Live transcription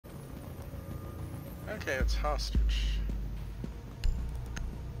Okay, it's hostage.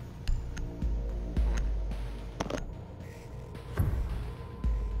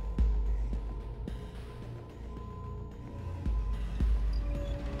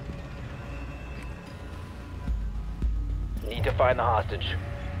 Need to find the hostage.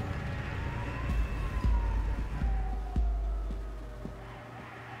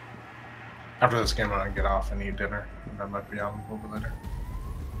 After this game, when I get off, I need dinner. And I might be on a little bit later.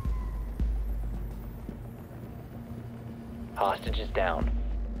 Hostage is down.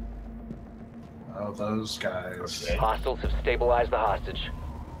 Oh, those guys. Okay. Hostiles have stabilized the hostage.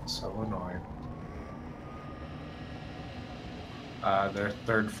 So annoying. Their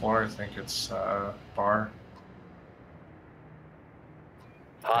third floor, I think it's bar.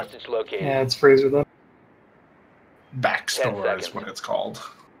 Hostage located. Yeah, it's Fraser though. Backstore 10 is seconds. what it's called.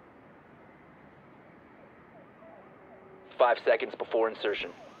 5 seconds before insertion.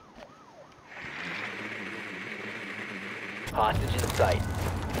 Hostage in sight.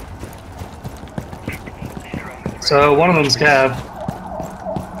 So one of them's Cav.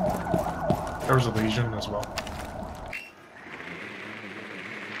 There was a Legion as well.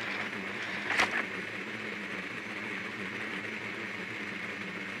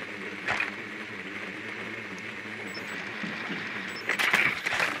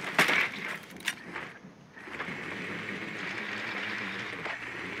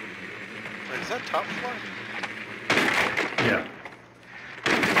 Wait, is that top floor? Yeah.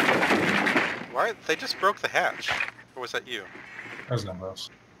 Why? They just broke the hatch. Or was that you? There's none of those.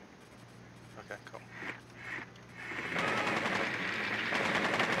 Okay, cool.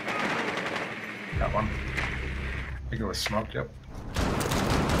 Got one. I think it was smoke, yep.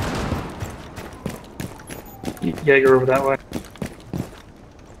 Jaeger over that way.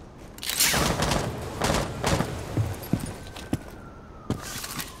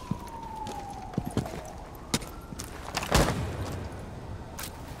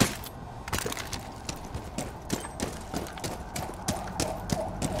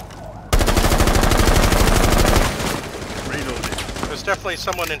 There's definitely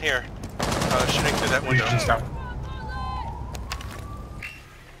someone in here shooting through that window. Legion's down.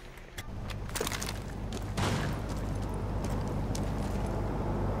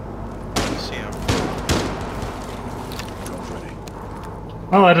 See him.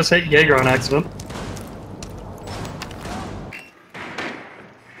 Oh, I just hit Jaeger on accident.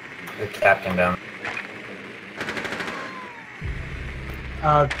 The captain down.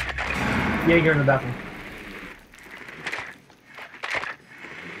 Jaeger in the bathroom.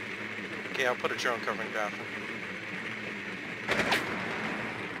 Okay, I'll put a drone covering bathroom.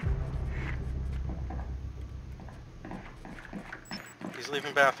 He's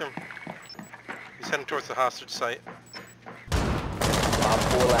leaving bathroom. He's heading towards the hostage site. Op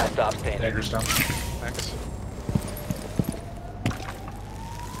 4 last stop standing. Dagger's down. Next.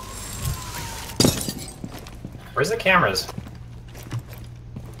 Where's the cameras?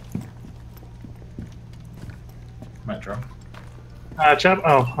 Metro. Chap.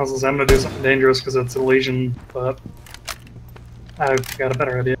 Oh, I was gonna say, I'm gonna do something dangerous because it's a Legion, but I've got a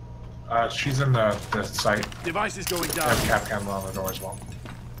better idea. She's in the site. Device is going I down. have cap cam on the door as well.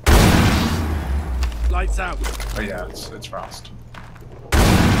 Lights out. But yeah, it's Frost.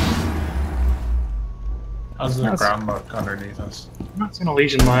 How's the That's- ground look underneath us? I'm not seeing a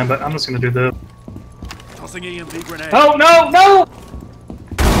Legion mine, but I'm just gonna do this. Tossing EMP grenade. Oh no, no!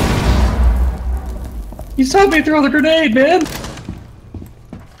 You saw me throw the grenade, man!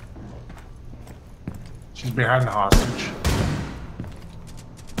 She's behind the hostage.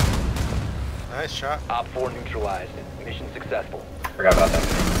 Nice shot. Op 4 neutralized. Mission successful. Forgot about that.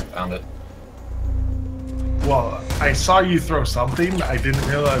 Found it. Well, I saw you throw something. I didn't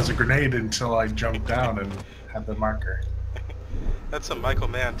realize a grenade until I jumped down and had the marker. That's a Michael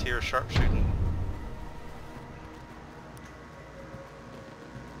Mann tier sharpshooting.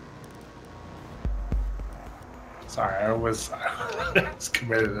 Sorry, I was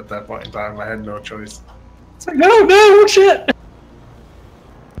committed at that point in time. I had no choice. It's like, no, no, shit!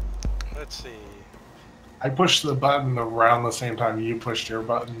 Let's see. I pushed the button around the same time you pushed your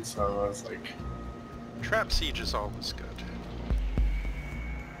button, so I was like... Trap siege is always good.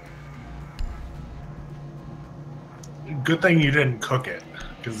 Good thing you didn't cook it,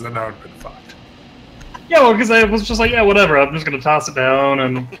 because then I would have been fucked. Yeah, well, because I was just like, yeah, whatever, I'm just gonna toss it down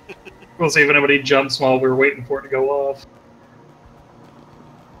and we'll see if anybody jumps while we're waiting for it to go off.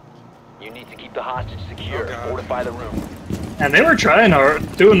 You need to keep the hostage secure. Oh, God. Fortify the room. And they were trying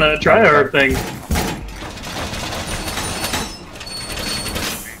hard, doing the try hard thing.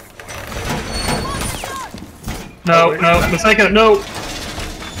 No, no, the second, no!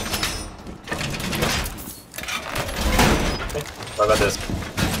 about this?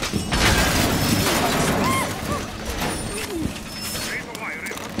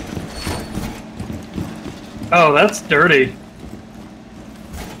 Oh, that's dirty.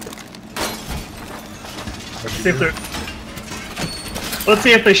 See if they're... Let's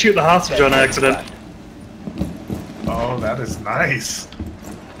see if they shoot the hostage on accident. Oh, that is nice.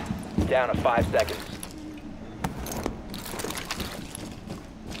 Down to 5 seconds.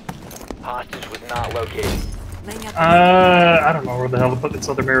 Hostage was not located. I don't know where the hell to put this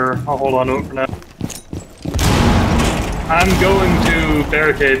other mirror. I'll hold on to it for now. I'm going to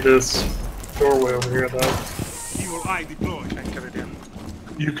barricade this doorway over here, though. Evil eye deployed. Can't get it in.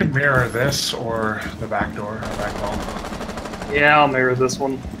 You can mirror this or the back door, or back wall. Yeah, I'll mirror this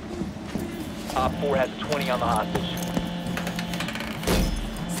one. Op 4 has 20 on the hostage.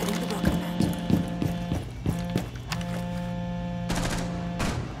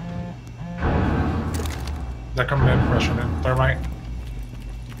 They're coming in, rushing in. Thermite.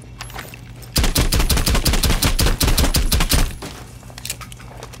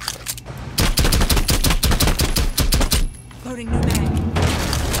 Loading new mag.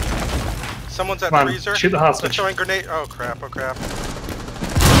 Someone's at Come on, the freezer. shoot the They're hostage. throwing grenade. Oh crap! Oh crap!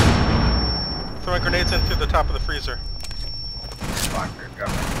 Throwing grenades in through the top of the freezer. Blackbeard, go.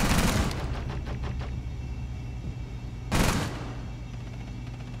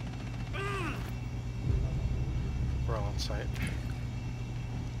 We're all on site.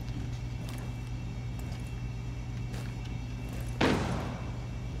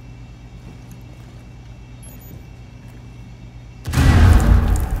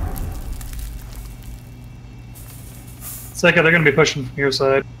 Second, they're gonna be pushing from your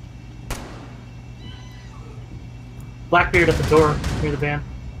side. Blackbeard at the door near the van.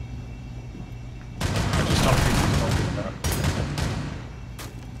 I just don't think that.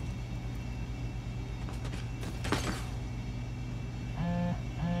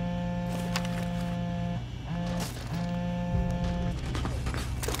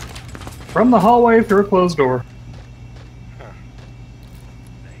 From the hallway through a closed door.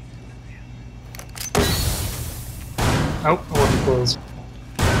 Oh, it wasn't closed.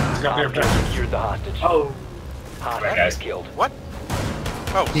 He's got the Op 4 objective. secured the hostage. Oh, Hostage guys. is killed. What?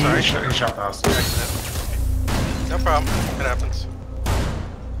 Oh, He sorry. shot the hostage. Accident. No problem. It happens.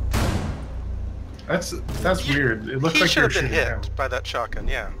 That's weird. It looks He like should you're have been shooting hit him. by that shotgun.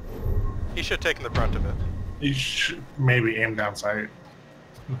 Yeah. He should have taken the brunt of it. You should maybe aim down sight.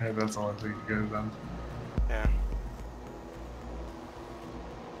 Okay, that's the only thing you could have done. Yeah.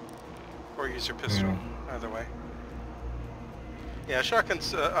 Or use your pistol. Either way. Yeah,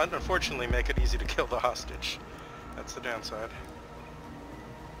 shotguns unfortunately make it easy to kill the hostage. That's the downside.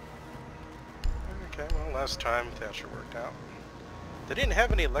 Okay, well, last time Thatcher worked out. They didn't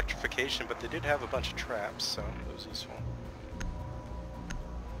have any electrification, but they did have a bunch of traps, so it was useful.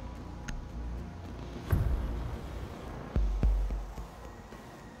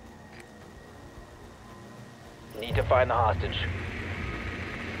 Need to find the hostage.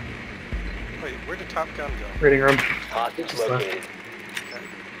 Wait, where did Top Gun go? Reading room. Hostage located.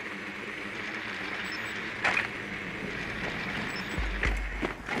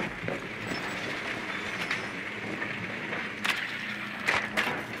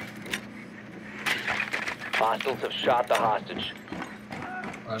 Hostiles have shot the hostage.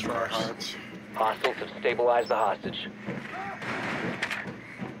 That's Try right. hearts. Hostiles have stabilized the hostage.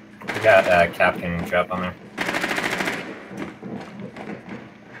 We got Captain drop on there.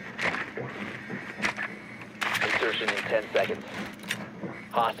 Insertion in 10 seconds.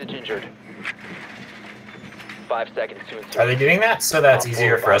 Hostage injured. 5 seconds to insert. Are they doing that so that's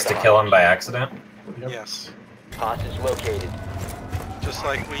easier for us to kill him by accident? Yes. Hostage located. Just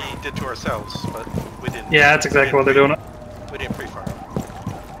like we did to ourselves, but we didn't. Yeah, that's exactly what they're doing. We didn't pre-fire.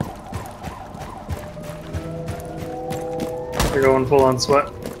 They're going full on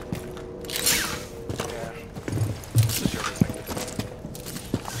sweat. Yeah. This is your thing.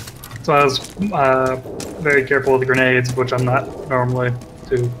 So I was very careful with the grenades, which I'm not normally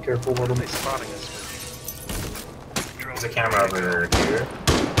too careful with What are they them. spotting us with? There's a camera over here.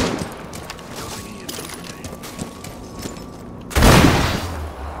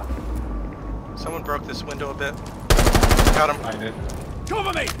 Someone broke this window a bit. Got him. I did.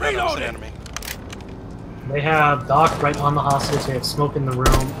 Cover me! No, that was an Reloading! enemy. they have Doc right on the hostage. They have smoke in the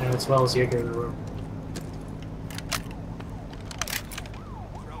room, and as well as Jaeger in the room.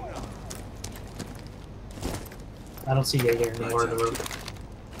 I don't see Jaeger anymore in the room.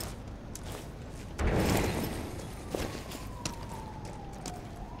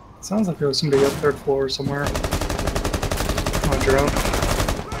 Sounds like there was somebody up third floor somewhere. On a drone.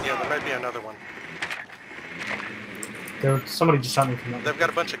 Yeah, there might be another one. Somebody just shot me from that. They've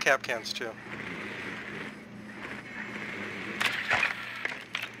got a bunch of cap cans too.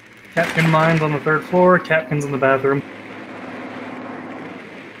 Capkin mines on the 3rd floor, Capkin's in the bathroom.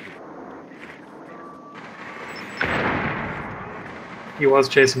 He was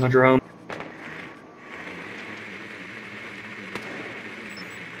chasing a drone.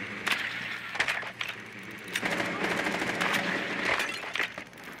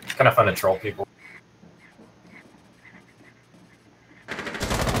 It's kind of fun to troll people.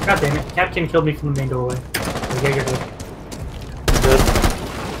 God damn it. Capkin killed me from the main doorway. The Jaeger did. Good.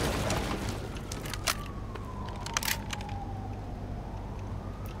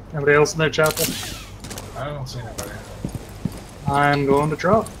 Anybody else in there, Chapel? I don't see anybody. I'm going to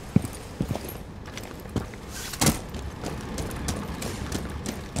drop.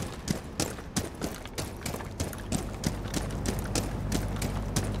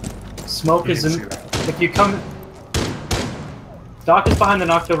 Smoke You is can in. see that. If you come. Doc is behind the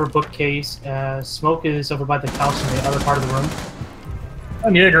knocked over bookcase. Smoke is over by the couch in the other part of the room.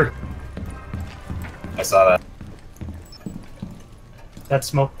 I'm Jaeger. I saw that. That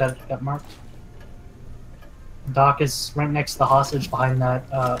smoke that got marked. Doc is right next to the hostage behind that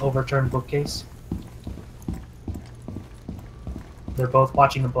overturned bookcase. They're both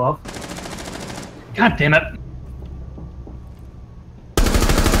watching above. God damn it. 4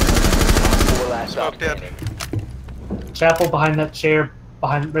 last stop Smoke dead. standing. Chapel behind that chair,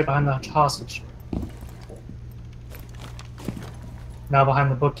 right behind the hostage. Now behind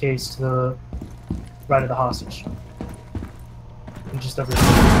the bookcase to the right of the hostage. And just over here.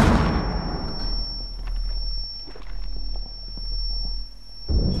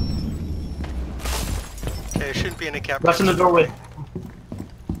 Okay, shouldn't be any cap Left in cans. the doorway.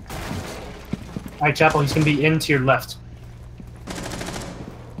 Alright, Chapel, he's gonna be in to your left.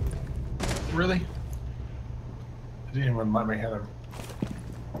 Really? I didn't even let me hit him.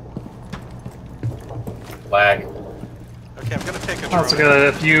 Lag. Okay, I'm gonna take a drone. That's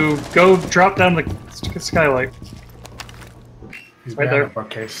good. If you go drop down the skylight. He's Right behind there. the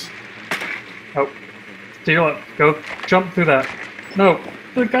bookcase. Oh. To your left. Go jump through that. No.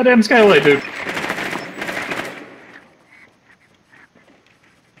 The goddamn skylight, dude.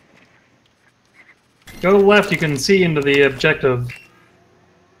 Go to the left, you can see into the objective.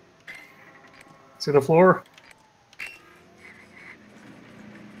 See the floor?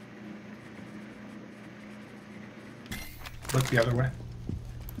 Look the other way.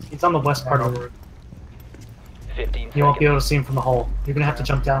 He's on the west part of the room. 15 You won't be seconds. able to see him from the hole. You're gonna have to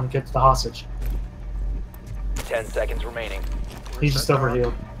jump down and get to the hostage. 10 seconds remaining. He's just over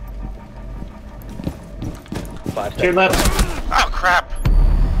here. 5 To your seconds. left. Oh crap!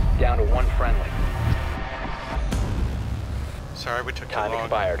 Down to 1 friendly. Sorry, we took too Time long.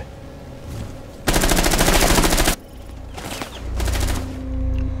 expired.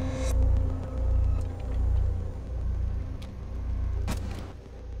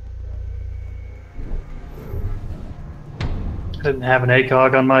 I didn't have an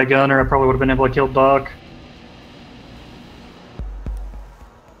ACOG on my gun, or I probably would have been able to kill Doc.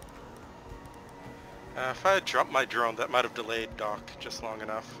 If I had dropped my drone, that might have delayed Doc just long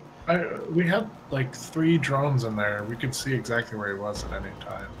enough. We had like 3 drones in there. We could see exactly where he was at any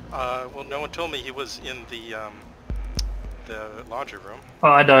time. Well, no one told me he was in the laundry room. Oh,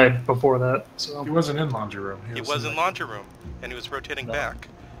 I died before that, so. He wasn't in laundry room. He was in laundry room, and he was rotating back.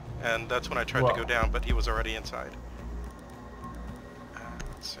 And that's when I tried to go down, but he was already inside.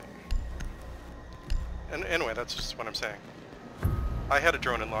 Let's see. And anyway, that's just what I'm saying. I had a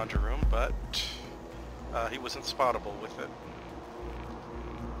drone in laundry room, but he wasn't spottable with it.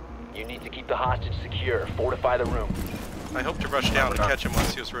 You need to keep the hostage secure. Fortify the room. I hoped to rush down and catch him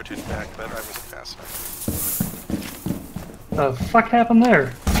once he was rotating back, but I wasn't fast enough. The fuck happened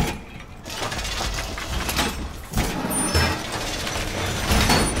there?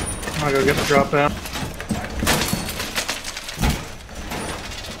 I'm gonna go get the drop down.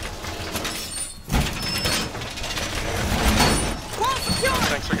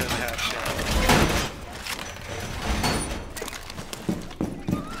 Thanks for getting the hatch. Yeah.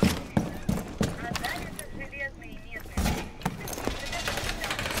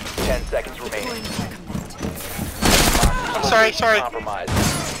 10 seconds remaining. I'm sorry, sorry. Compromised.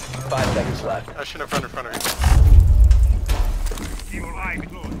 5 seconds left. I shouldn't have run in front of you. Evil eye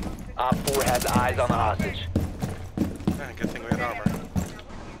deployed. Op 4 has eyes on the hostage. Good thing we had armor.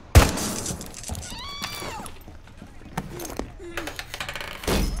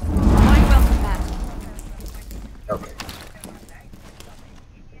 My welcome mat. Okay.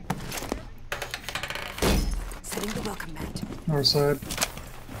 Setting the welcome mat. North side.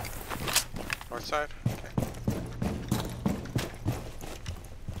 North side? Okay.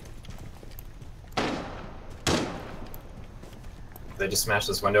 They just smashed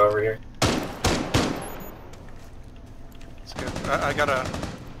this window over here. It's good. I got a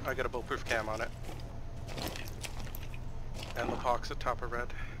bulletproof cam on it. And the pox at top of red.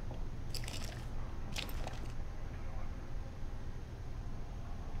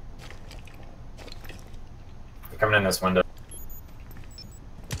 They're coming in this window.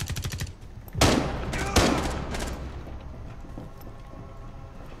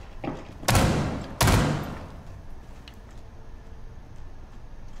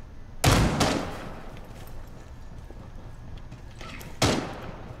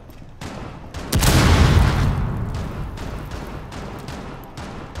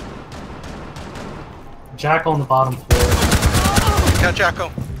 Jackal on the bottom floor. Got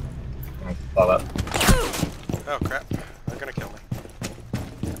Jacko. Saw that. Oh crap. They're gonna kill me.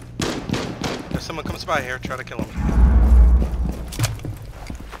 If someone comes by here, try to kill him.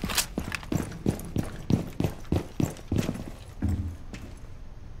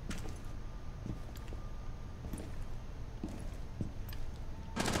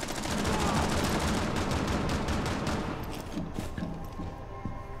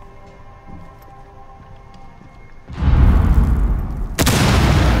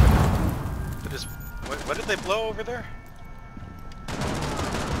 What did they blow over there?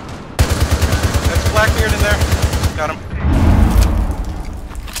 That's Blackbeard in there. Got him.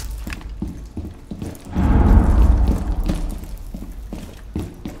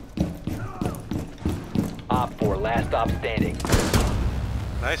 Op 4, last stop standing.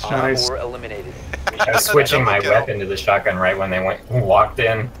 Nice Op shot. Nice. 4 eliminated. I was switching my Double kill. weapon to the shotgun right when they walked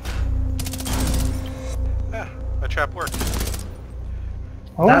in. Yeah, my trap worked.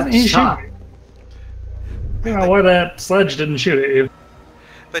 Oh, why didn't he shot. shoot? I don't know why that sledge didn't shoot at you.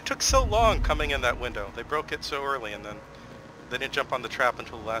 They took so long coming in that window. They broke it so early and then they didn't jump on the trap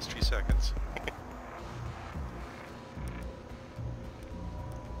until the last few seconds.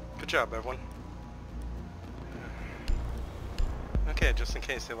 Good job, everyone. Okay, just in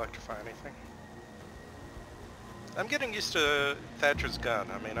case they electrify anything. I'm getting used to Thatcher's gun.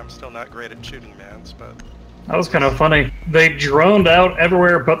 I mean, I'm still not great at shooting mans, but... That was kind of funny. They droned out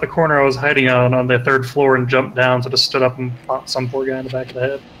everywhere but the corner I was hiding on the 3rd floor and jumped down, so just stood up and popped some poor guy in the back of the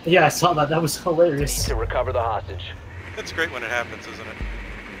head. Yeah, I saw that. That was Need hilarious. to recover the hostage. It's great when it happens, isn't it?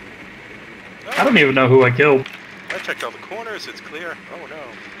 Oh, I don't even know who I killed. I checked all the corners. It's clear. Oh, no.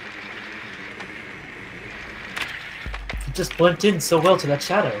 It just blended in so well to that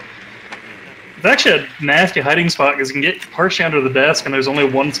shadow. It's actually a nasty hiding spot because you can get partially under the desk and there's only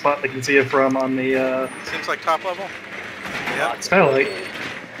one spot they can see it from on the Seems like top level. Yeah. skylight.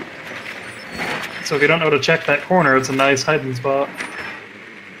 So if you don't know to check that corner, it's a nice hiding spot.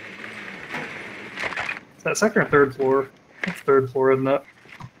 Is that 2nd or 3rd floor? That's 3rd floor, isn't it?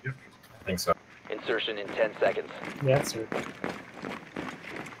 I think so. Insertion in 10 seconds. Yeah, that's it.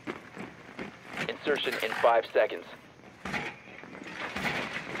 Insertion in 5 seconds.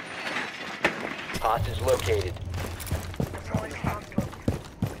 Hostage located.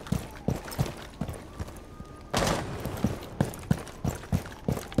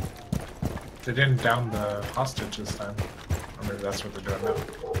 They didn't down the hostage this time. Or maybe that's what they're doing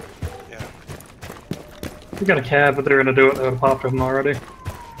now. Yeah. We got a cab, but they're gonna do it. They would have popped him already.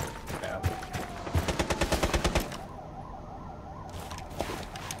 Yeah.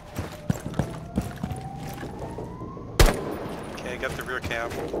 Okay, got the rear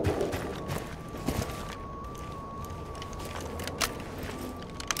cam.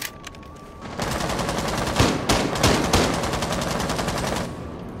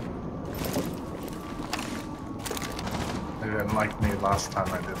 They didn't like me last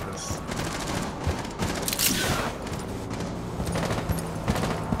time I did this.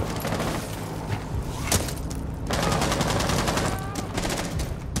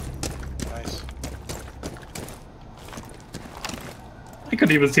 Nice. I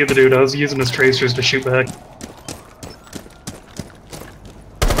couldn't even see the dude. I was using his tracers to shoot back.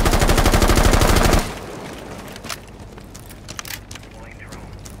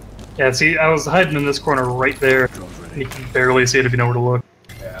 Yeah, see, I was hiding in this corner right there. You can barely see it if you know where to look.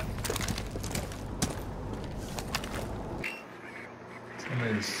 Yeah.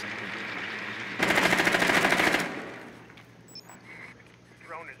 Somebody's...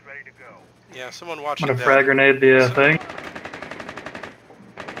 Drone is ready to go. Yeah, someone I'm watching gonna that. frag grenade the thing.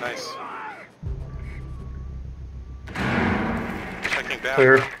 Nice. Checking bathroom.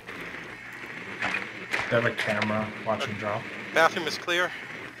 Clear. They have a camera watching drop. Bathroom is clear.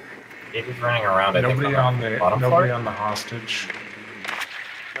 He's running around. I think, Nobody on the bottom nobody floor. on the hostage.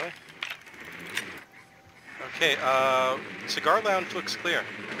 Okay. Okay, cigar lounge looks clear.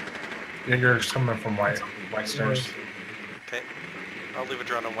 Jaeger's coming from white stairs. Okay. I'll leave a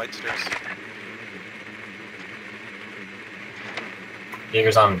drone on white stairs.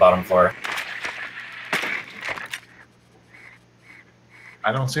 Jaeger's on the bottom floor.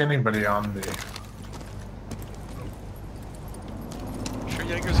 I don't see anybody on the. Sure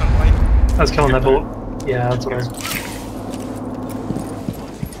Jaeger's on white? I was killing that bullet. Yeah, that's what I was.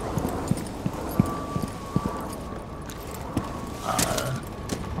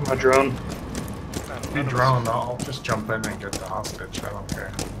 I'm a drone. If you drone, I'll just jump in and get the hostage. I don't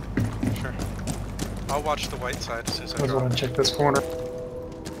care. Sure. I'll watch the white side as soon as I I was drop. going to check this corner.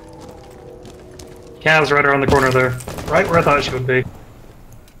 Cav's right around the corner there. Right where I thought she would be.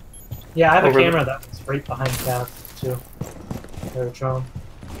 Yeah, I have Over a the- camera that's right behind Cav, too. Their drone.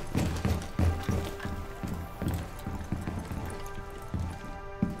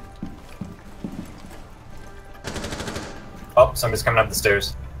 Oh, somebody's coming up the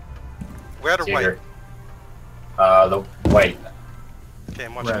stairs. Red or white? Jaeger. The white. Okay,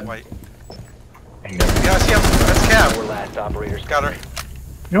 I'm watching Red. white. And, uh, Yeah, I see him. That's Cav. Four last operators. Got her.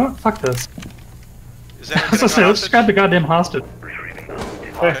 You know what? Fuck this. Is that I was gonna say, let's just grab the goddamn hostage.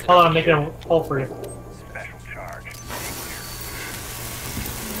 Here, hold on, I'm making a hole for you. Special charge.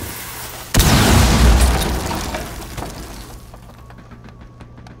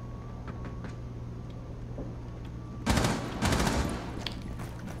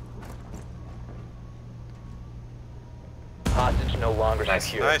 Hostage no longer Nice.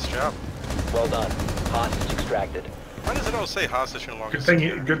 secure. Nice job. Well done. Hostage extracted. Why does it always say hostage no longer?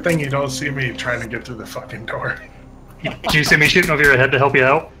 Good thing you don't see me trying to get through the fucking door. Did you see me shooting over your head to help you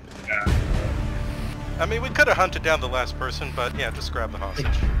out? I mean, we could have hunted down the last person, but yeah, just grab the hostage.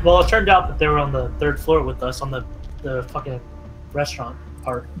 Well, it turned out that they were on the 3rd floor with us on the fucking restaurant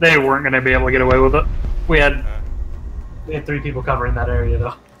part. They weren't going to be able to get away with it. We had... We had 3 people covering that area,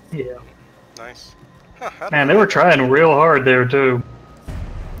 though. Yeah. Nice. Huh, how did Man, I they were get trying real hard there, too.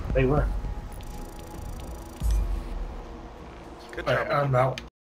 They were. Good Alright, job. I'm out.